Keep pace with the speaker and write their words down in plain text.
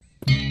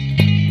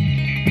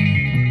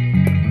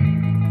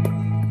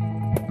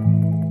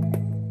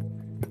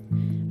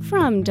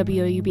From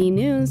WUB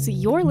News,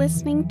 you're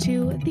listening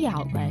to The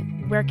Outlet,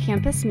 where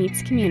campus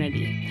meets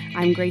community.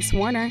 I'm Grace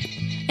Warner.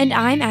 And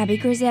I'm Abby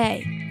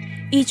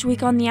Grisey. Each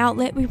week on The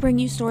Outlet, we bring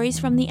you stories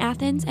from the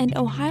Athens and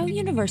Ohio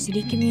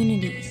University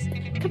communities.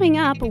 Coming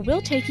up,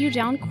 we'll take you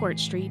down Court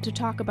Street to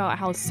talk about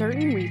how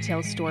certain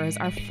retail stores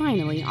are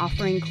finally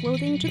offering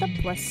clothing to the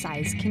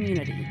plus-size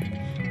community.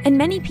 And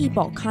many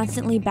people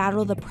constantly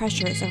battle the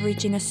pressures of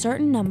reaching a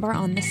certain number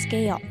on the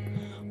scale.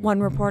 One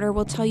reporter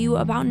will tell you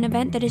about an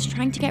event that is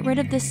trying to get rid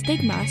of the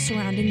stigma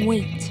surrounding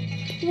weight.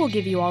 We'll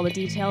give you all the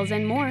details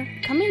and more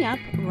coming up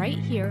right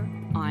here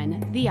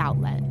on The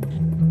Outlet.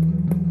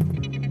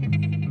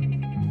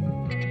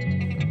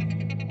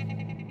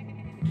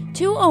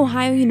 Two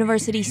Ohio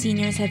University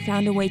seniors have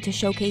found a way to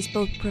showcase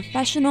both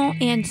professional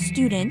and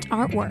student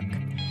artwork.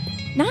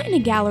 Not in a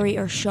gallery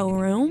or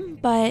showroom,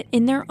 but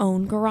in their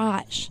own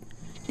garage.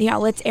 The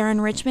Outlet's Aaron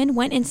Richmond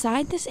went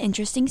inside this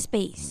interesting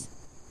space.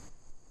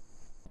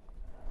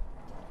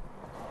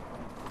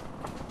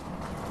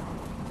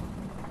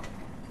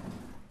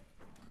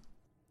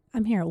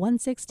 I'm here at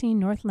 116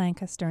 North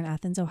Lancaster in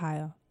Athens,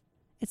 Ohio.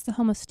 It's the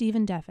home of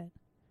Stephen Deffitt.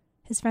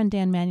 His friend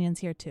Dan Mannion's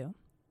here too.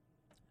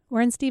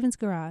 We're in Stephen's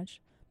garage,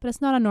 but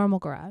it's not a normal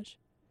garage.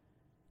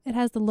 It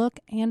has the look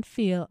and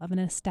feel of an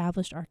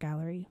established art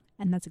gallery,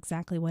 and that's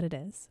exactly what it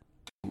is.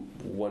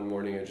 One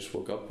morning I just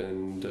woke up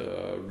and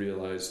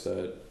realized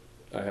that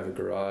I have a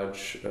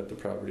garage at the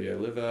property I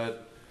live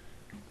at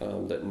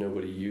that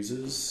nobody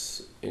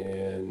uses,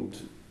 and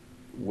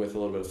with a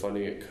little bit of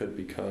funding it could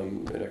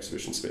become an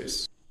exhibition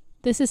space.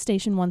 This is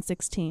Station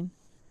 116.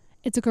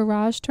 It's a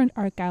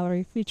garage-turned-art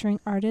gallery featuring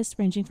artists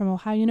ranging from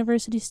Ohio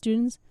University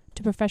students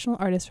to professional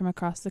artists from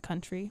across the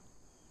country.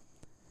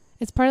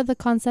 It's part of the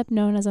concept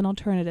known as an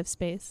alternative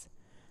space,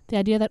 the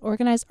idea that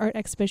organized art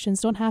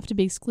exhibitions don't have to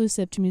be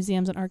exclusive to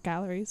museums and art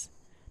galleries.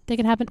 They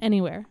can happen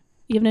anywhere,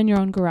 even in your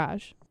own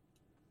garage.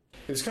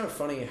 It was kind of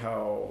funny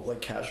how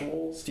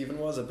casual Stephen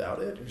was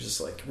about it. It was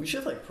just we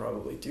should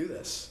probably do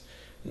this.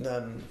 And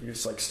then we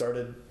just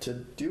started to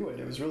do it.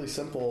 It was really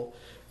simple.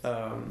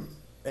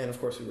 And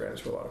of course we ran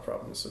into a lot of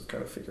problems of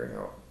kind of figuring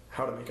out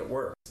how to make it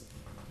work.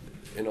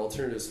 An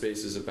alternative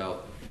space is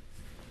about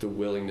the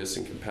willingness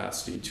and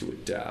capacity to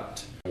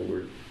adapt.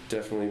 We're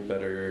definitely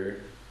better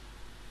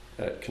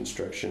at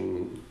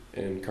construction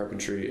and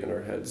carpentry in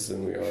our heads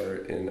than we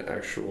are in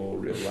actual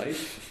real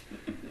life.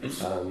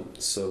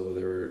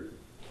 So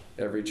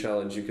every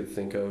challenge you could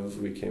think of,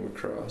 we came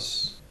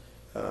across.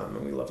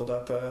 And we leveled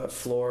up a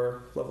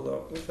floor, leveled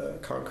up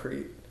with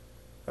concrete,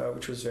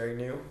 which was very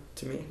new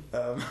to me.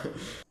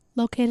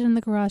 Located in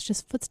the garage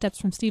just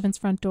footsteps from Stephen's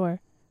front door,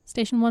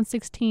 Station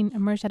 116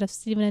 emerged out of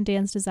Stephen and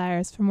Dan's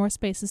desires for more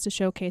spaces to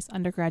showcase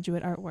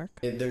undergraduate artwork.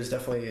 There's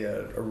definitely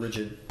a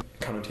rigid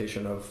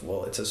connotation of,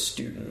 it's a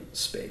student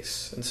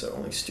space, and so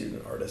only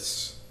student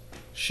artists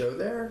show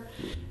there,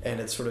 and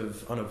it's sort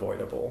of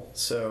unavoidable.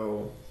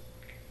 So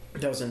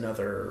that was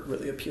another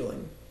really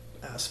appealing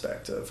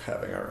aspect of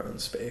having our own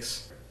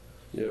space.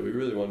 Yeah, we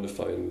really wanted to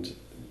find,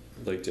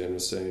 like Dan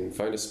was saying,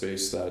 find a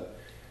space that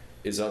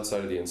is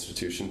outside of the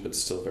institution but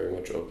still very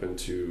much open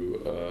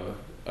to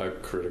a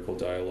critical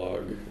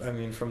dialogue. I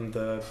mean, from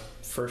the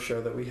first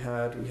show that we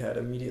had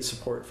immediate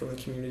support from the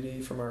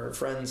community, from our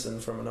friends,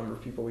 and from a number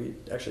of people we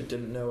actually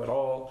didn't know at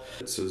all.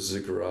 So this is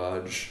a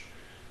garage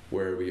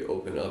where we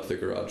open up the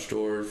garage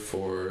door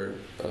for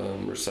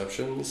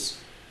receptions.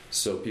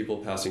 So people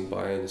passing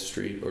by on the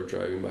street or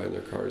driving by in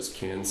their cars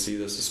can see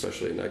this,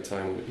 especially at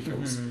nighttime when it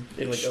becomes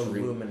it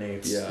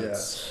illuminates.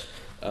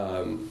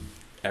 Yeah.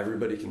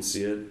 Everybody can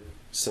see it.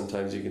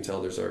 Sometimes you can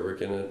tell there's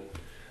artwork in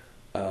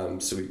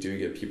it. So we do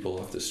get people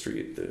off the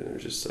street that are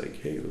just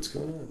like, hey, what's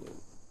going on?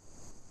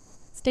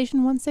 Station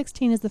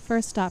 116 is the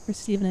first stop for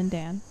Stephen and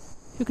Dan,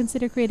 who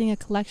consider creating a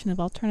collection of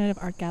alternative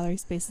art gallery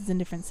spaces in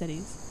different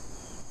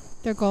cities.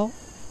 Their goal?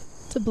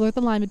 To blur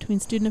the line between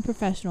student and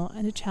professional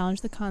and to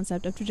challenge the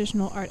concept of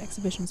traditional art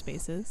exhibition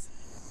spaces.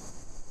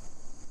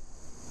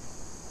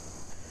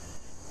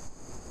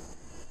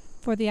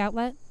 For The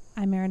Outlet,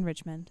 I'm Aaron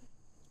Richmond.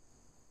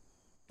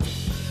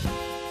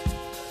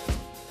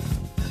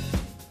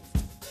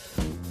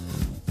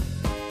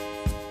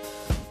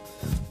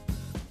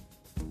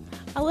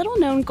 A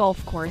little-known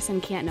golf course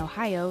in Canton,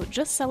 Ohio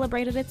just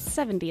celebrated its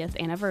 70th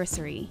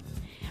anniversary.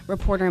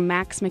 Reporter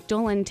Max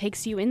McDolan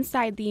takes you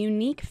inside the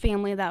unique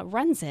family that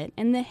runs it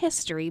and the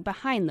history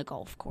behind the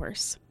golf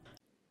course.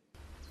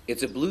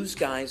 It's a blue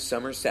sky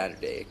summer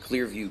Saturday at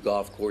Clearview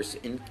Golf Course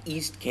in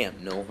East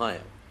Canton, Ohio.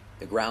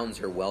 The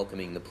grounds are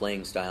welcoming the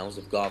playing styles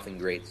of golfing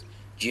greats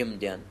Jim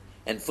Dent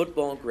and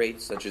football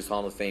greats such as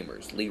Hall of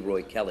Famers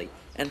Leroy Kelly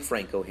and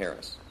Franco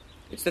Harris.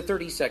 It's the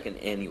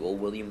 32nd annual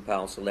William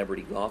Powell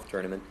Celebrity Golf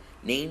Tournament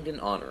named in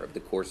honor of the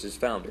course's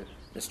founder,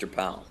 Mr.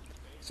 Powell.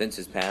 Since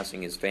his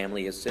passing, his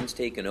family has since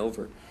taken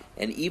over,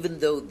 and even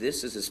though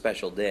this is a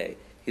special day,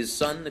 his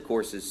son, the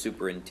course's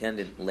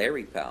superintendent,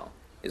 Larry Powell,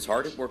 is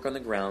hard at work on the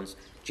grounds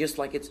just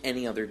like it's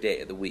any other day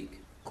of the week.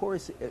 Of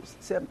course, it's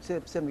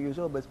 70 years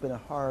old, but it's been a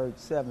hard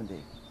 70,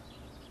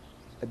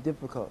 a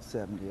difficult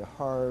 70, a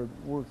hard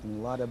working,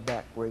 a lot of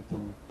back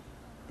breaking,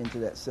 into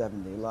that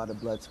 70, a lot of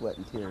blood, sweat,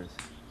 and tears.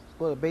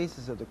 Well, the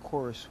basis of the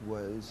course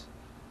was,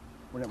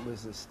 when it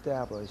was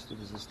established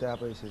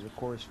as a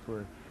course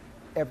for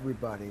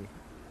everybody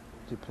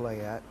to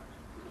play at.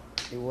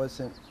 It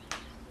wasn't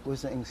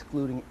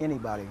excluding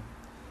anybody.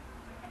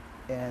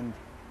 And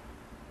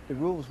the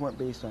rules weren't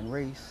based on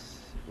race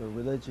or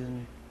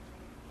religion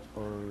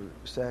or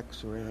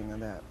sex or anything like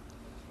that.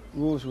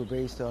 Rules were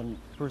based on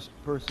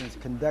persons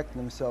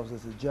conducting themselves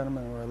as a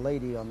gentleman or a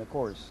lady on the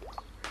course.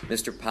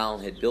 Mr. Powell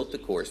had built the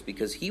course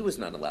because he was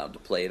not allowed to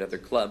play at other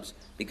clubs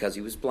because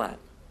he was black.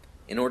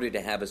 In order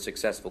to have a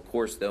successful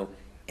course, though,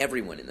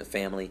 everyone in the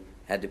family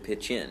had to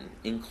pitch in,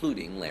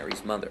 including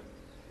Larry's mother.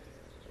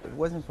 If it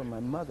wasn't for my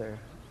mother,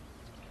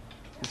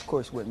 this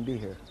course wouldn't be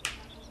here.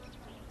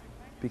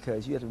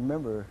 Because you have to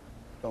remember,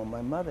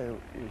 my mother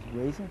was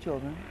raising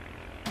children,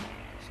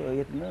 so you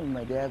have to remember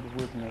my dad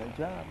was working at a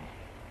job.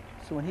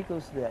 So when he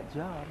goes to that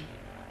job,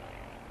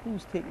 he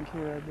was taking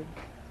care of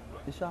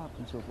the shop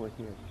and so forth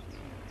here.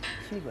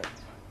 She was.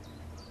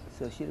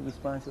 So she had a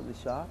responsibility of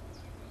the shop,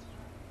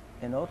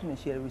 and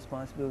ultimately she had a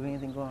responsibility of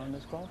anything going on in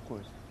this golf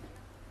course.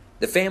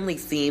 The family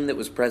theme that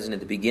was present at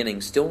the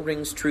beginning still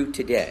rings true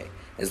today,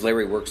 as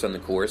Larry works on the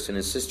course and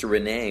his sister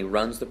Renee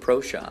runs the pro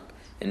shop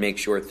and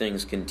makes sure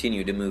things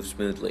continue to move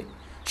smoothly.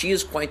 She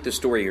is quite the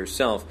story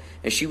herself,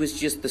 as she was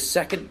just the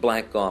second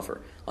black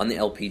golfer on the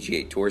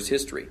LPGA Tour's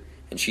history,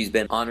 and she's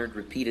been honored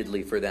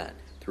repeatedly for that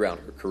throughout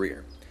her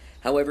career.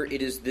 However,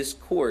 it is this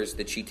course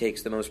that she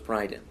takes the most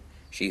pride in.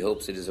 She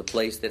hopes it is a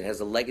place that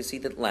has a legacy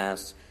that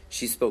lasts.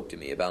 She spoke to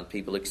me about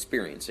people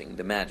experiencing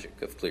the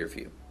magic of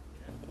Clearview.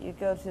 You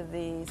go to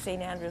the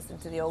St. Andrews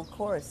and to the old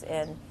course,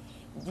 and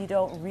you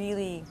don't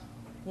really,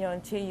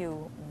 until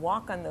you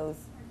walk on those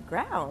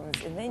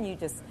grounds, and then you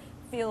just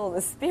feel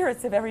the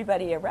spirits of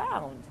everybody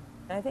around.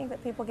 And I think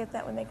that people get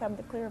that when they come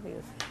to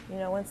Clearview.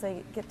 Once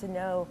they get to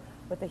know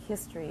what the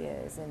history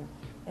is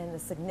and the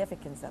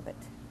significance of it.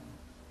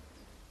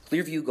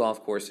 Clearview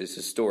Golf Course is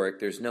historic,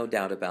 there's no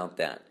doubt about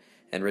that.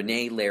 And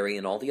Renee, Larry,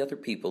 and all the other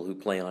people who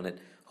play on it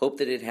hope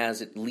that it has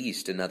at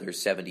least another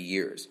 70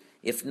 years,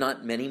 if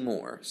not many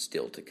more,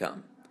 still to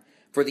come.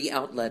 For The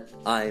Outlet,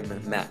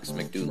 I'm Max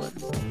McDoulan.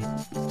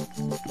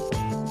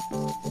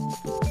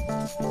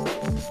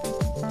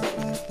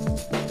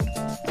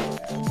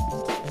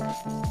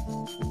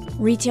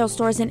 Retail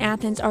stores in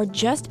Athens are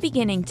just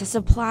beginning to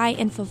supply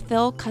and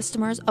fulfill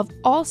customers of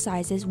all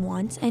sizes'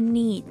 wants and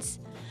needs.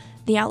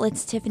 The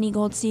Outlet's Tiffany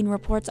Goldstein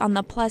reports on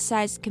the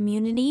plus-size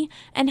community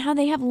and how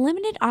they have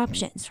limited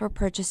options for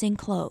purchasing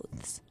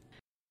clothes.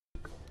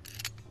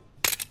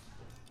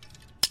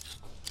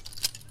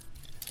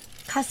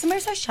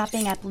 Customers are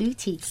shopping at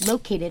boutiques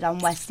located on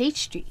West State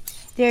Street.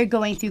 They're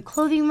going through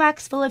clothing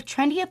racks full of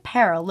trendy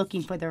apparel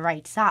looking for the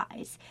right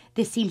size.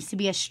 This seems to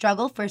be a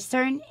struggle for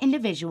certain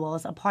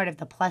individuals, a part of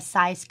the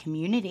plus-size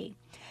community.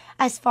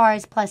 As far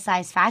as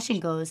plus-size fashion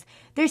goes,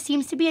 there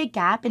seems to be a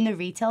gap in the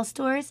retail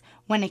stores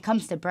when it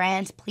comes to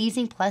brands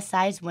pleasing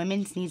plus-size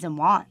women's needs and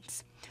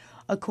wants.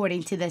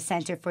 According to the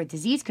Center for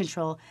Disease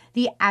Control,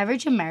 the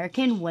average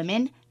American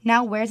woman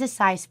now wears a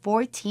size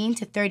 14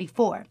 to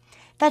 34.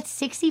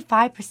 That's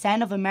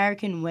 65% of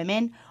American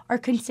women are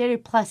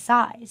considered plus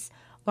size.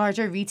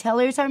 Larger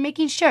retailers are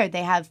making sure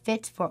they have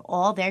fits for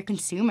all their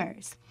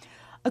consumers.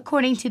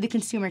 According to the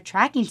Consumer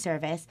Tracking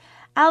Service,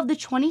 out of the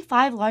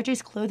 25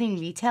 largest clothing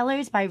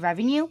retailers by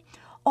revenue,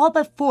 all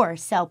but 4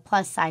 sell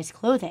plus-size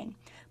clothing.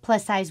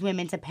 Plus-size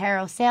women's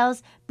apparel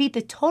sales beat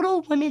the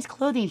total women's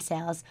clothing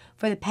sales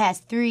for the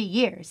past 3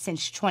 years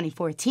since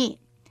 2014.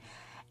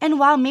 And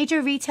while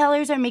major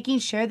retailers are making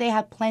sure they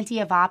have plenty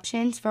of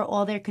options for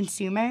all their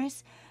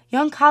consumers,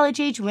 young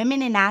college-age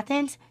women in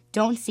Athens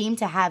don't seem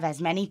to have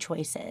as many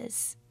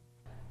choices.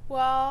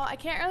 Well, I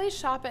can't really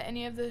shop at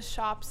any of the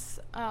shops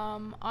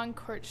on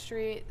Court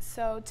Street,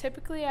 so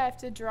typically I have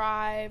to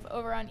drive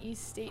over on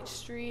East State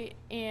Street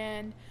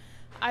and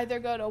either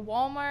go to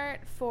Walmart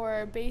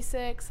for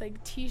basics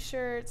like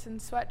t-shirts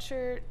and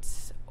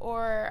sweatshirts,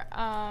 or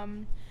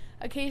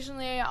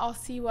occasionally I'll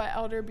see what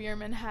Elder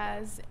Bierman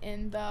has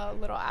in the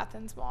Little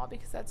Athens Mall,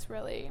 because that's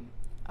really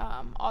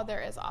all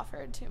there is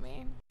offered to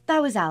me.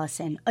 That was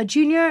Allison, a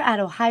junior at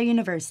Ohio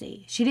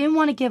University. She didn't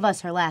want to give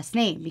us her last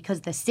name because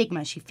of the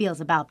stigma she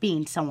feels about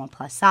being someone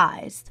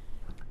plus-sized.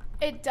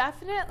 It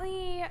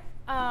definitely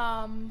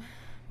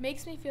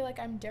makes me feel like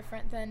I'm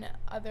different than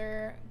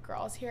other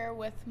girls here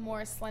with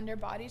more slender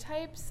body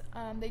types.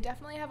 They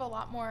definitely have a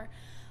lot more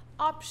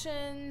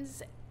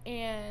options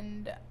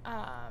and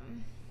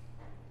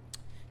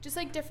just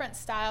like different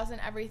styles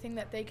and everything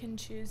that they can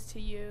choose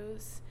to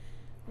use,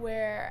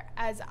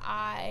 whereas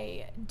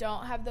I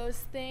don't have those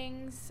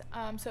things,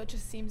 so it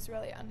just seems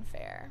really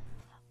unfair.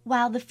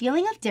 While the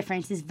feeling of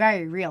difference is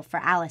very real for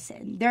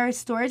Allison, there are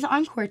stores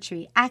on Court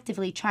Street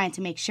actively trying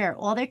to make sure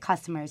all their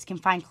customers can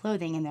find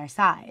clothing in their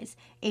size.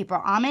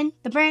 April Amon,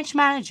 the branch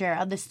manager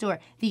of the store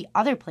The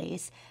Other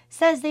Place,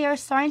 says they are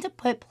starting to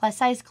put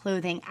plus-size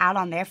clothing out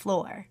on their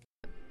floor.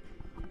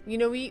 You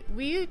know, we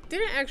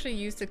didn't actually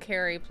used to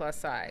carry plus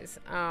size.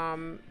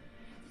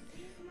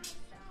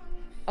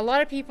 A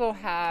lot of people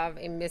have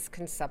a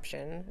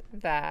misconception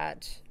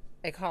that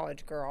a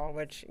college girl,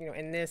 which,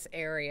 in this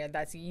area,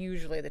 that's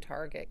usually the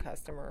target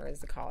customer is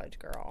the college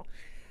girl.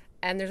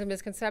 And there's a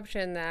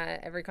misconception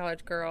that every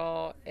college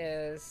girl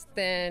is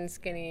thin,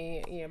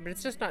 skinny, but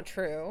it's just not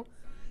true.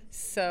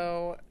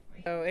 So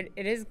it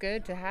is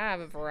good to have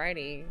a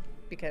variety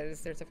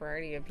because there's a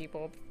variety of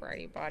people,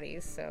 variety of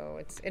bodies.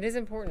 So it is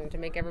important to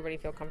make everybody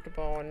feel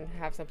comfortable and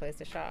have some place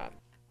to shop.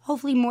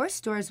 Hopefully more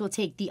stores will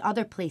take the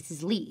other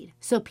place's lead,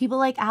 so people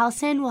like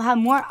Allison will have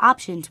more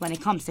options when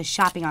it comes to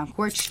shopping on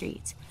Court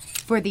Street.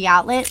 For The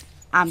Outlet,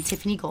 I'm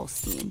Tiffany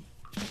Goldstein.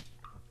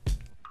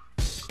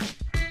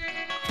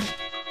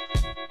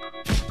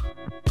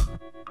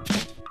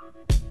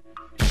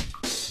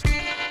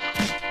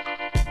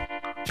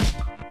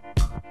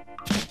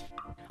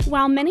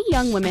 While many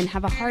young women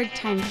have a hard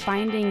time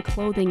finding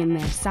clothing in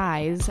their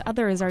size,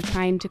 others are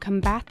trying to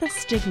combat the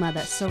stigma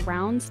that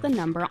surrounds the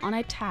number on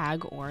a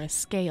tag or a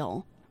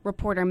scale.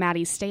 Reporter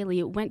Maddie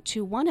Staley went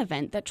to one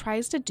event that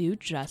tries to do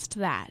just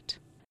that.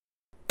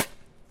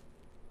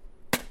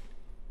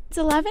 It's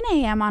 11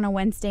 a.m. on a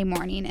Wednesday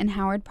morning in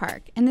Howard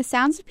Park, and the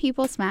sounds of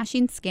people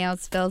smashing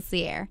scales fills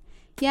the air.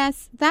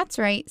 Yes, that's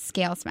right,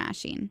 scale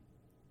smashing.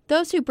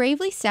 Those who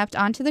bravely stepped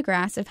onto the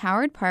grass of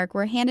Howard Park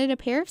were handed a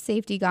pair of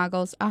safety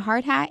goggles, a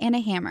hard hat, and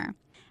a hammer.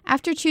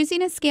 After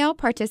choosing a scale,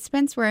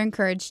 participants were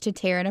encouraged to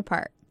tear it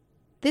apart.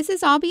 This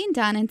is all being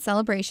done in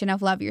celebration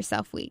of Love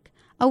Yourself Week,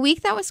 a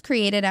week that was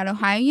created at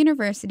Ohio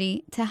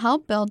University to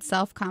help build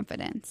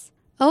self-confidence.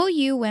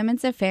 OU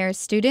Women's Affairs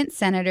Student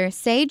Senator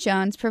Say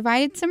Jones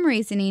provided some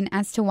reasoning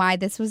as to why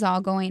this was all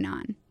going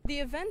on. The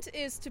event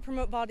is to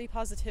promote body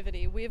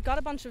positivity. We've got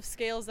a bunch of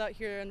scales out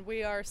here and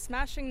we are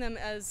smashing them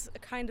as a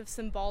kind of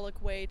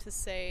symbolic way to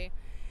say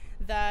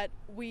that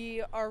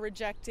we are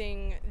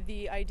rejecting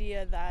the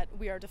idea that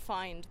we are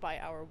defined by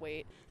our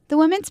weight. The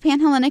Women's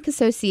Panhellenic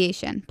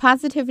Association,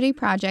 Positivity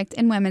Project,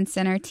 and Women's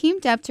Center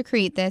teamed up to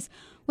create this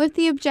with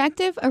the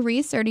objective of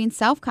reasserting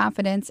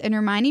self-confidence and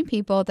reminding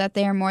people that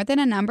they are more than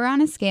a number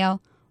on a scale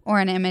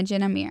or an image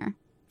in a mirror.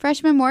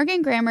 Freshman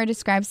Morgan Grammer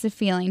describes the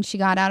feeling she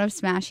got out of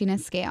smashing a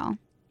scale.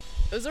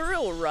 It was a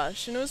real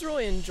rush, and it was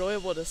really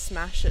enjoyable to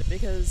smash it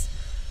because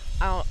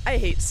I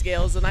hate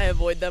scales and I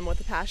avoid them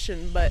with a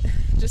passion, but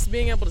just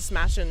being able to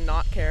smash it and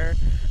not care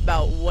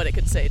about what it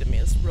could say to me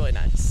is really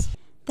nice.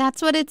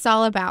 That's what it's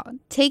all about,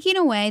 taking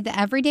away the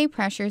everyday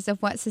pressures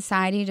of what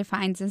society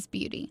defines as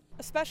beauty.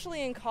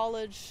 Especially in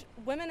college,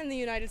 women in the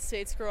United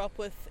States grow up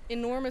with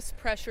enormous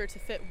pressure to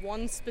fit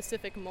one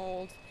specific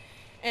mold,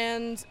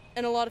 and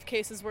in a lot of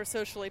cases we're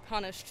socially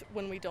punished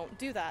when we don't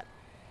do that.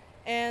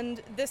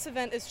 And this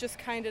event is just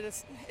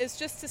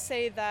to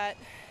say that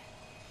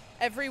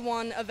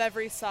everyone of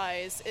every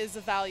size is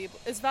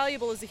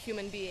valuable as a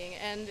human being,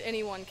 and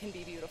anyone can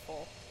be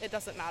beautiful. It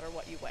doesn't matter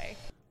what you weigh.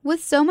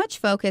 With so much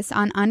focus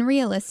on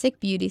unrealistic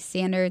beauty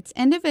standards,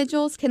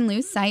 individuals can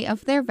lose sight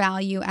of their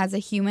value as a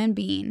human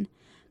being.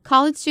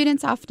 College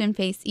students often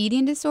face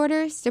eating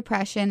disorders,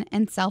 depression,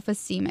 and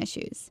self-esteem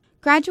issues.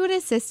 Graduate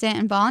assistant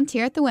and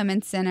volunteer at the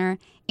Women's Center,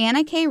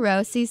 Anna K.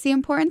 Rowe sees the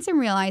importance in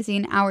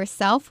realizing our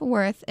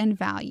self-worth and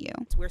value.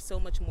 We're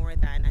so much more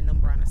than a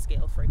number on a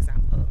scale, for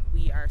example.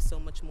 We are so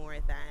much more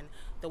than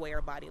the way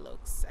our body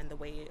looks and the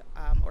way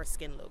our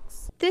skin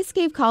looks. This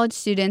gave college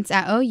students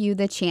at OU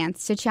the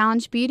chance to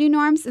challenge beauty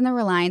norms and the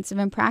reliance of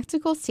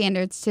impractical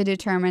standards to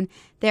determine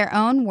their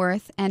own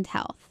worth and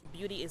health.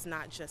 Beauty is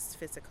not just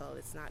physical,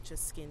 it's not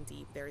just skin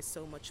deep. There is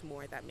so much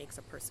more that makes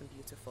a person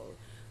beautiful.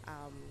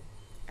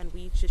 And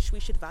we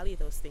should value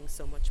those things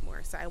so much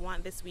more. So I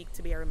want this week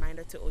to be a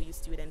reminder to OU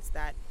students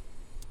that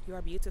you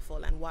are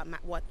beautiful, and what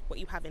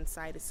you have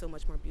inside is so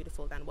much more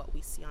beautiful than what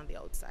we see on the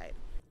outside.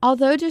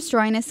 Although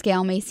destroying a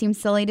scale may seem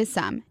silly to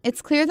some,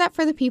 it's clear that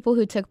for the people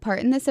who took part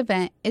in this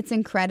event, it's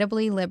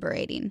incredibly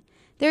liberating.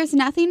 There's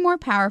nothing more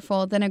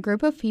powerful than a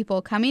group of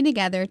people coming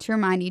together to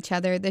remind each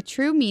other the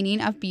true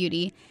meaning of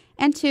beauty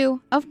and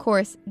to, of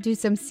course, do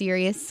some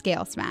serious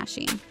scale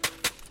smashing.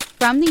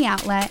 From The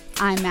Outlet,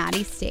 I'm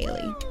Maddie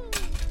Staley.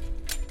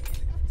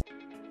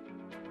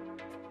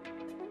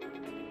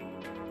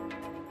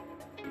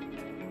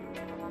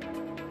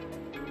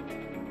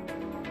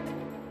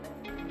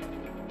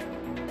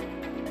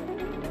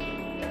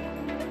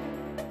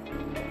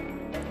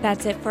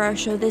 That's it for our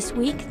show this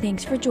week.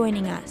 Thanks for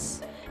joining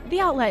us. The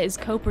Outlet is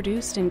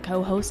co-produced and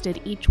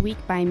co-hosted each week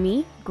by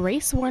me,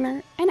 Grace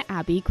Warner, and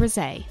Abby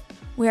Grisey.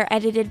 We're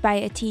edited by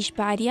Atish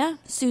Badia,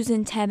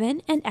 Susan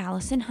Tebben, and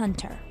Allison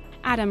Hunter.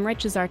 Adam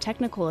Rich is our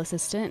technical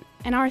assistant,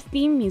 and our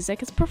theme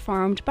music is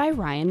performed by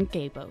Ryan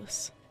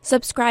Gabos.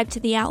 Subscribe to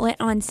The Outlet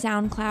on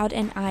SoundCloud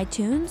and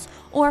iTunes,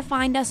 or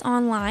find us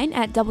online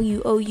at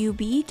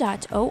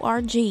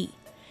woub.org.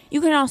 You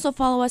can also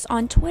follow us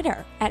on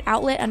Twitter at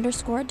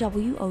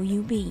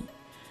outlet_WOUB.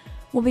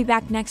 We'll be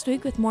back next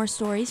week with more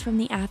stories from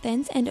the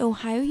Athens and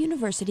Ohio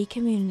University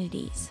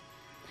communities.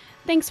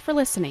 Thanks for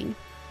listening.